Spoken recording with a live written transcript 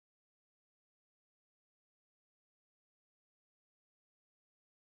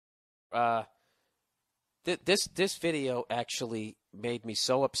This video actually made me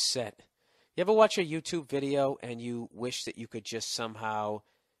so upset. You ever watch a YouTube video and you wish that you could just somehow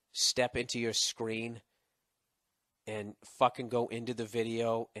step into your screen and fucking go into the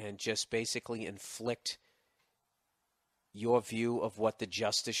video and just basically inflict your view of what the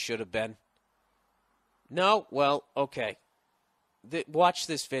justice should have been? No? Well, okay. Watch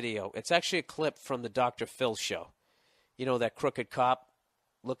this video. It's actually a clip from the Dr. Phil show. You know, that crooked cop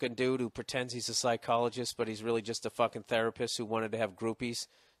looking dude who pretends he's a psychologist, but he's really just a fucking therapist who wanted to have groupies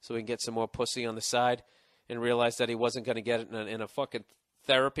so he can get some more pussy on the side and realized that he wasn't going to get it in a fucking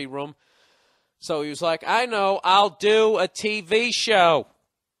therapy room. So he was like, I know, I'll do a TV show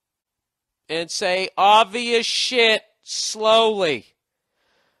and say obvious shit slowly.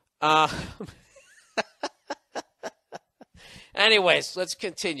 Anyways, let's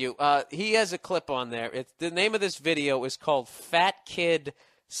continue. He has a clip on there. The name of this video is called Fat Kid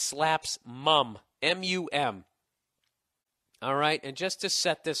Slaps Mum, M-U-M. All right, and just to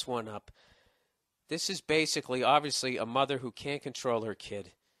set this one up, this is basically, obviously, a mother who can't control her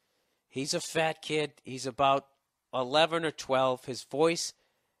kid. He's a fat kid. He's about 11 or 12. His voice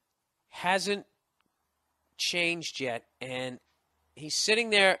hasn't changed yet, and he's sitting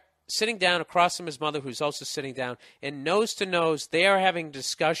down across from his mother, who's also sitting down, and nose to nose, they are having a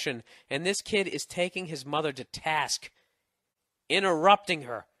discussion, and this kid is taking his mother to task, interrupting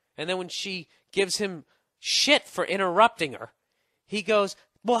her. And then when she gives him shit for interrupting her, he goes,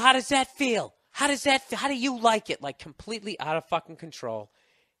 well, how does that feel? How do you like it? Like, completely out of fucking control.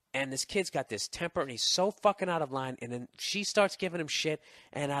 And this kid's got this temper, and he's so fucking out of line. And then she starts giving him shit,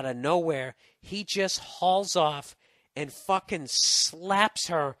 and out of nowhere, he just hauls off and fucking slaps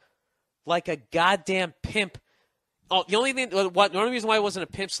her like a goddamn pimp. Oh, the only reason why it wasn't a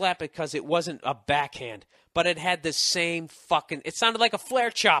pimp slap is because it wasn't a backhand, but it had the same fucking, it sounded like a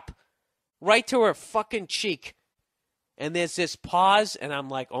flare chop right to her fucking cheek. And there's this pause, and I'm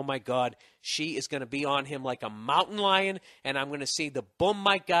like, oh my God, she is going to be on him like a mountain lion, and I'm going to see the boom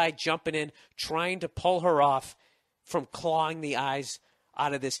mic guy jumping in, trying to pull her off from clawing the eyes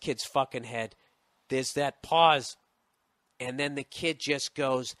out of this kid's fucking head. There's that pause, and then the kid just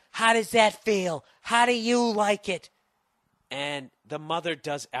goes, how does that feel? How do you like it? And the mother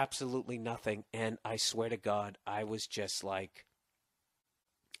does absolutely nothing, and I swear to God, I was just like,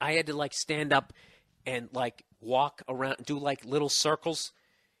 I had to like stand up and like walk around, do like little circles.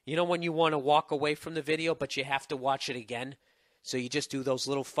 You know when you want to walk away from the video, but you have to watch it again? So you just do those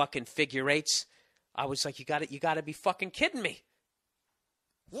little fucking figure eights. I was like, you gotta be fucking kidding me.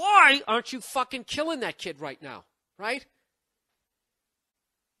 Why aren't you fucking killing that kid right now? Right?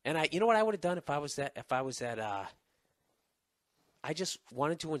 And you know what I would have done if I was that, I just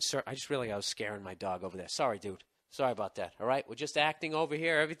wanted to insert, I just realized I was scaring my dog over there. Sorry, dude. Sorry about that. All right? We're just acting over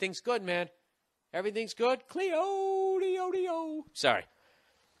here. Everything's good, man. Everything's good. Cleo, Dio, Dio. Sorry.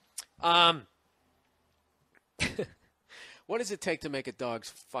 What does it take to make a dog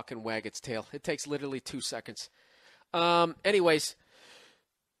fucking wag its tail? It takes literally 2 seconds. Anyways,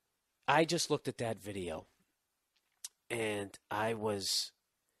 I just looked at that video, and I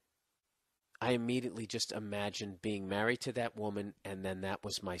immediately just imagined being married to that woman, and then that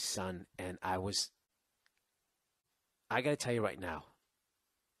was my son, and I got to tell you right now,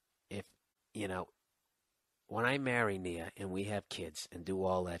 if, you know, when I marry Nia and we have kids and do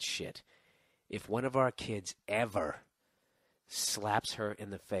all that shit, if one of our kids ever slaps her in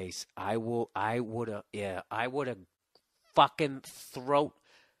the face, I would have fucking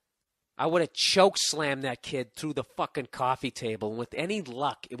I would have choke slammed that kid through the fucking coffee table. And with any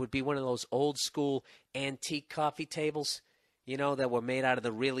luck, it would be one of those old school antique coffee tables, you know, that were made out of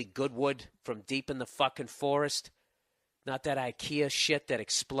the really good wood from deep in the fucking forest. Not that IKEA shit that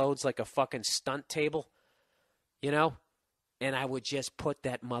explodes like a fucking stunt table, you know? And I would just put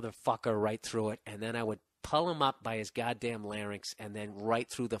that motherfucker right through it, and then I would pull him up by his goddamn larynx and then right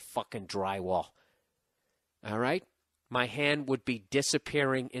through the fucking drywall. All right? My hand would be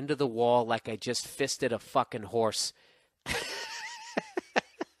disappearing into the wall like I just fisted a fucking horse.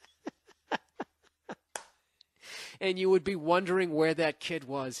 And you would be wondering where that kid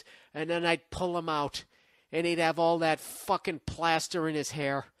was. And then I'd pull him out, and he'd have all that fucking plaster in his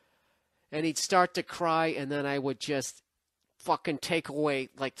hair. And he'd start to cry, and then I would just fucking take away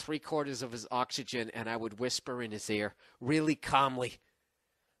like 3/4 of his oxygen, and I would whisper in his ear really calmly,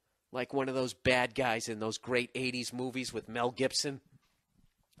 like one of those bad guys in those great 80s movies with Mel Gibson,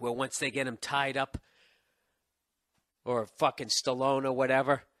 where once they get him tied up, or fucking Stallone or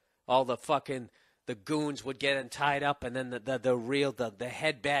whatever, all the goons would get him tied up, and then the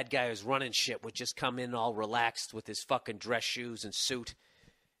head bad guy who's running shit would just come in all relaxed with his fucking dress shoes and suit,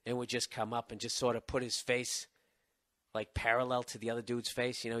 and would just come up and just sort of put his face like parallel to the other dude's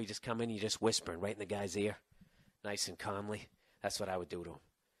face. You just come in, you just whispering right in the guy's ear, nice and calmly. That's what I would do to him.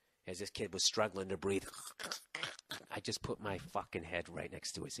 As this kid was struggling to breathe, I just put my fucking head right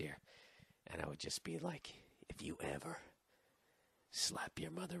next to his ear. And I would just be like, if you ever slap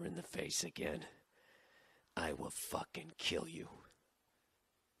your mother in the face again, I will fucking kill you.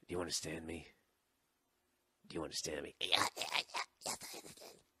 Do you understand me? Do you understand me? Yes, I understand.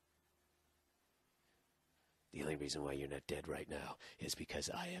 The only reason why you're not dead right now is because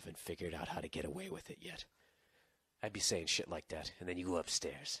I haven't figured out how to get away with it yet. I'd be saying shit like that, and then you go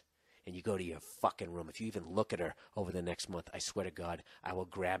upstairs, and you go to your fucking room. If you even look at her over the next month, I swear to God, I will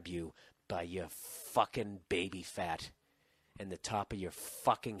grab you by your fucking baby fat and the top of your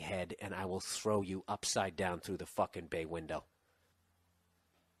fucking head, and I will throw you upside down through the fucking bay window.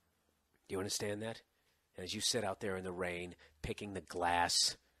 Do you understand that? And as you sit out there in the rain, picking the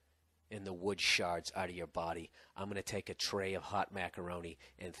glass and the wood shards out of your body, I'm going to take a tray of hot macaroni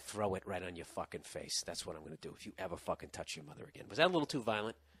and throw it right on your fucking face. That's what I'm going to do if you ever fucking touch your mother again. Was that a little too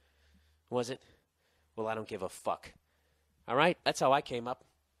violent? Was it? Well, I don't give a fuck. All right? That's how I came up.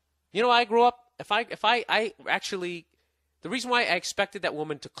 You know, I grew up, I actually, the reason why I expected that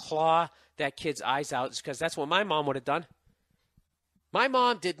woman to claw that kid's eyes out is because that's what my mom would have done. My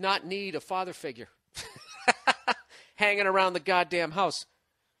mom did not need a father figure hanging around the goddamn house.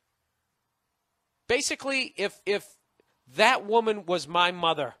 Basically, if that woman was my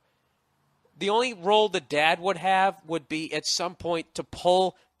mother, the only role the dad would have would be at some point to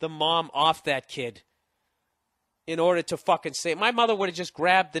pull the mom off that kid in order to fucking save. My mother would have just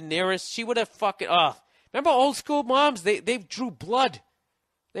grabbed the nearest. She would have fucking, remember old school moms? They drew blood.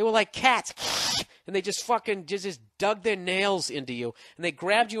 They were like cats. And they just fucking just dug their nails into you. And they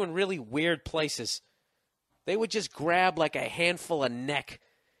grabbed you in really weird places. They would just grab like a handful of neck.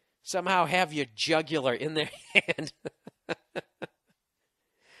 Somehow have your jugular in their hand.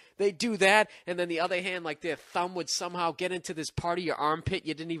 They do that, and then the other hand, like their thumb would somehow get into this part of your armpit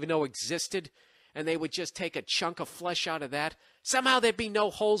you didn't even know existed, and they would just take a chunk of flesh out of that. Somehow there'd be no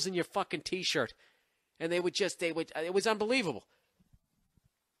holes in your fucking T-shirt. And it was unbelievable.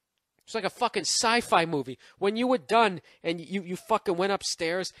 It's like a fucking sci-fi movie. When you were done and you fucking went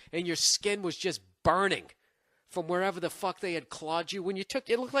upstairs and your skin was just burning from wherever the fuck they had clawed you. When you took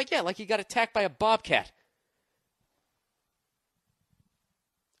it, looked like, like you got attacked by a bobcat.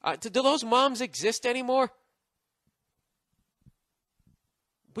 Do those moms exist anymore?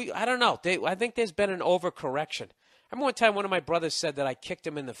 I don't know. I think there's been an overcorrection. I remember one time one of my brothers said that I kicked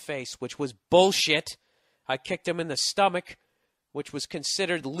him in the face, which was bullshit. I kicked him in the stomach, which was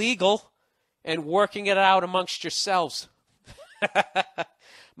considered legal, and working it out amongst yourselves.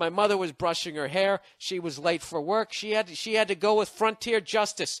 My mother was brushing her hair. She was late for work. She had to go with frontier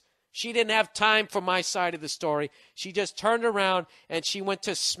justice. She didn't have time for my side of the story. She just turned around and she went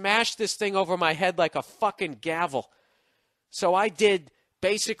to smash this thing over my head like a fucking gavel. So I did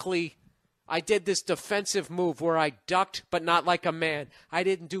this defensive move where I ducked, but not like a man. I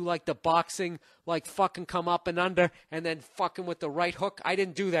didn't do like the boxing, like fucking come up and under and then fucking with the right hook. I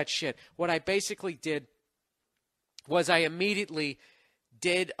didn't do that shit. What I basically did was I immediately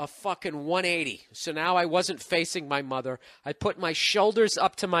did a fucking 180. So now I wasn't facing my mother. I put my shoulders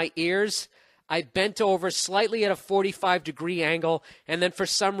up to my ears. I bent over slightly at a 45-degree angle, and then for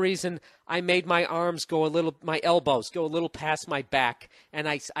some reason I made my elbows go a little past my back, and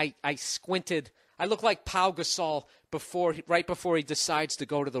I squinted. I looked like Pau Gasol right before he decides to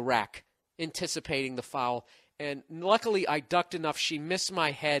go to the rack, anticipating the foul. And luckily I ducked enough. She missed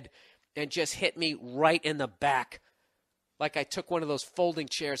my head and just hit me right in the back. Like I took one of those folding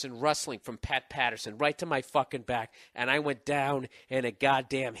chairs in wrestling from Pat Patterson right to my fucking back, and I went down in a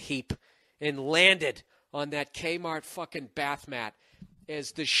goddamn heap and landed on that Kmart fucking bath mat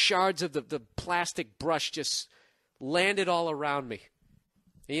as the shards of the plastic brush just landed all around me.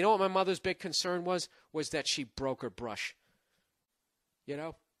 And you know what my mother's big concern was? Was that she broke her brush. You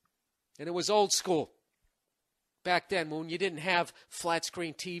know? And it was old school. Back then when you didn't have flat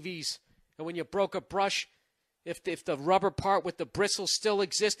screen TVs, and when you broke a brush, if the rubber part with the bristles still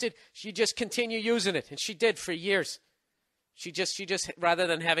existed, she just continue using it. And she did for years. She just rather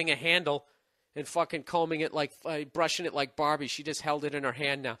than having a handle and fucking combing it like, brushing it like Barbie, she just held it in her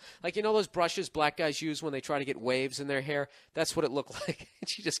hand now. Like, you know those brushes black guys use when they try to get waves in their hair? That's what it looked like. And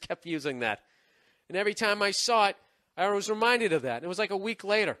she just kept using that. And every time I saw it, I was reminded of that. And it was like a week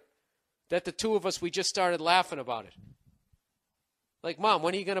later that the two of us, we just started laughing about it. Like, Mom,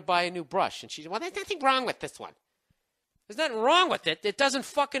 when are you going to buy a new brush? And she said, well, there's nothing wrong with this one. There's nothing wrong with it. It doesn't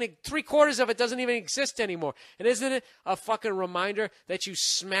fucking, 3/4 of it doesn't even exist anymore. And isn't it a fucking reminder that you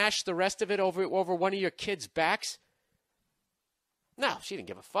smash the rest of it over one of your kids' backs? No, she didn't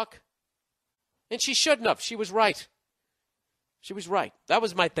give a fuck. And she shouldn't have. She was right. She was right. That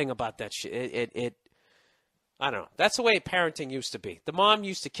was my thing about that shit. I don't know. That's the way parenting used to be. The mom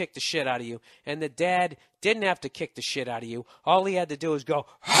used to kick the shit out of you, and the dad didn't have to kick the shit out of you. All he had to do was go,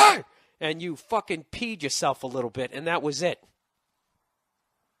 "Hey!" And you fucking peed yourself a little bit, and that was it.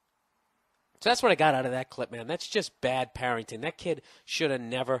 So that's what I got out of that clip, man. That's just bad parenting. That kid should have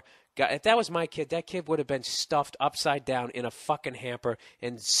never got... If that was my kid, that kid would have been stuffed upside down in a fucking hamper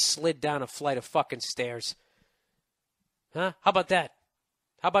and slid down a flight of fucking stairs. Huh? How about that?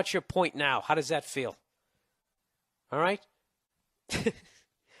 How about your point now? How does that feel? All right?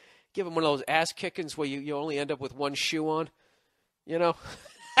 Give him one of those ass kickings where you only end up with one shoe on. You know?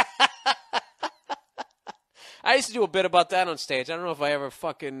 I used to do a bit about that on stage. I don't know if I ever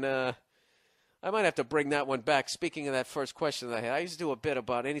fucking... I might have to bring that one back. Speaking of that first question that I had, I used to do a bit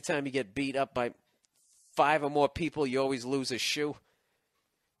about anytime you get beat up by 5 or more people, you always lose a shoe.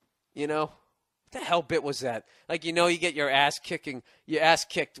 You know? What the hell bit was that? Like, you know, you get your ass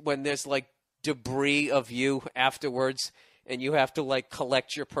kicked when there's, like, debris of you afterwards, and you have to, like,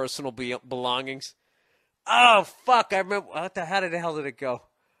 collect your personal belongings. Oh, fuck. I remember. How the hell did it go?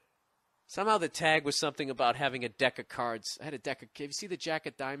 Somehow the tag was something about having a deck of cards. I had a deck of... Can you see the Jack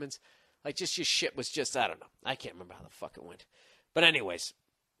of Diamonds? Like, just your shit was just... I don't know. I can't remember how the fuck it went. But anyways.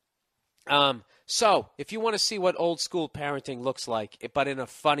 So, if you want to see what old school parenting looks like, but in a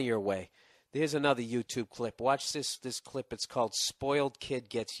funnier way, here's another YouTube clip. Watch this clip. It's called Spoiled Kid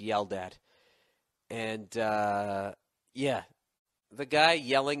Gets Yelled At. And, yeah. The guy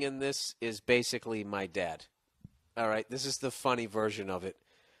yelling in this is basically my dad. All right? This is the funny version of it.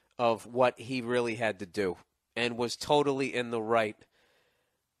 Of what he really had to do, and was totally in the right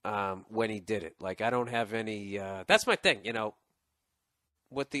when he did it. Like, I don't have any... that's my thing, you know.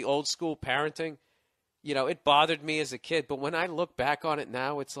 With the old school parenting, you know, it bothered me as a kid, but when I look back on it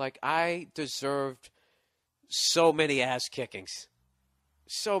now, it's like I deserved so many ass kickings.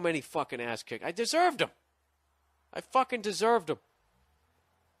 So many fucking ass kickings. I deserved them. I fucking deserved them.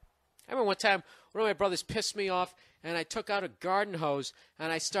 I remember one time, one of my brothers pissed me off, and I took out a garden hose,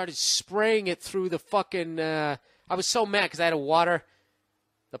 and I started spraying it through the fucking... I was so mad because I had to water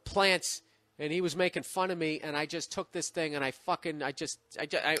the plants, and he was making fun of me, and I just took this thing, and I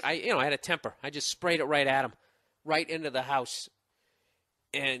had a temper. I just sprayed it right at him, right into the house.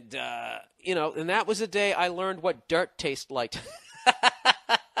 And, you know, and that was the day I learned what dirt tastes like.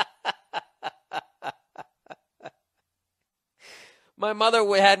 My mother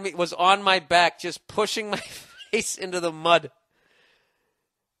was on my back, just pushing my face into the mud.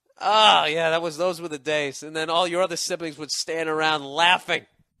 Oh, yeah, those were the days. And then all your other siblings would stand around laughing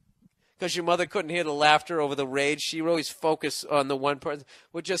because your mother couldn't hear the laughter over the rage. She would always focus on the one person.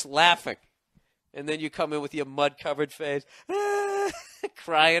 We're just laughing. And then you come in with your mud-covered face,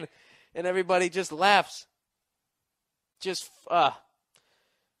 crying, and everybody just laughs. Just, the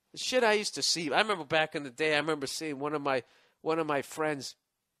shit I used to see. I remember back in the day, I remember seeing one of my friends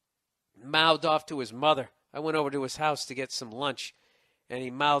mouthed off to his mother. I went over to his house to get some lunch, and he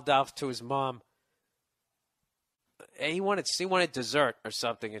mouthed off to his mom. And he wanted dessert or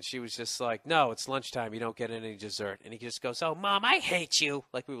something, and she was just like, "No, it's lunchtime. You don't get any dessert." And he just goes, "Oh, Mom, I hate you,"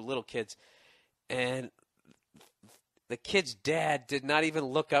 like we were little kids. And the kid's dad did not even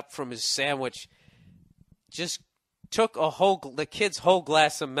look up from his sandwich, just took the kid's whole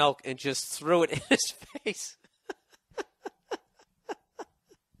glass of milk and just threw it in his face.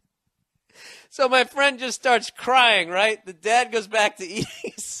 So my friend just starts crying, right? The dad goes back to eating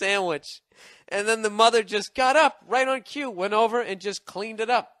his sandwich. And then the mother just got up right on cue, went over and just cleaned it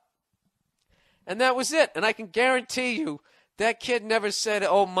up. And that was it. And I can guarantee you that kid never said,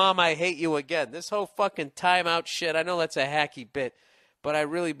 "Oh, Mom, I hate you" again. This whole fucking timeout shit, I know that's a hacky bit, but I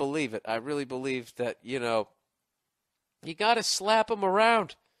really believe it. I really believe that, you know, you got to slap them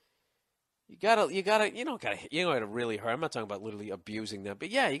around. You don't gotta really hurt. I'm not talking about literally abusing them, but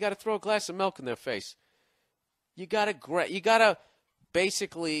yeah, you gotta throw a glass of milk in their face. You gotta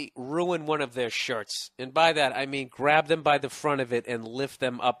basically ruin one of their shirts, and by that I mean grab them by the front of it and lift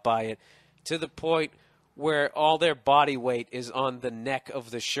them up by it to the point where all their body weight is on the neck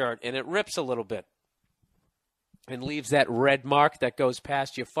of the shirt, and it rips a little bit, and leaves that red mark that goes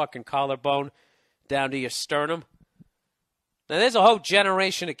past your fucking collarbone down to your sternum. Now, there's a whole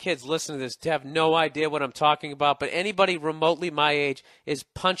generation of kids listening to this to have no idea what I'm talking about, but anybody remotely my age is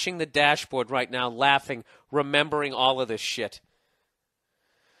punching the dashboard right now, laughing, remembering all of this shit.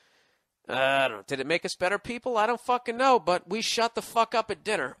 I don't know. Did it make us better people? I don't fucking know, but we shut the fuck up at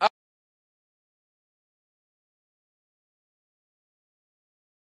dinner.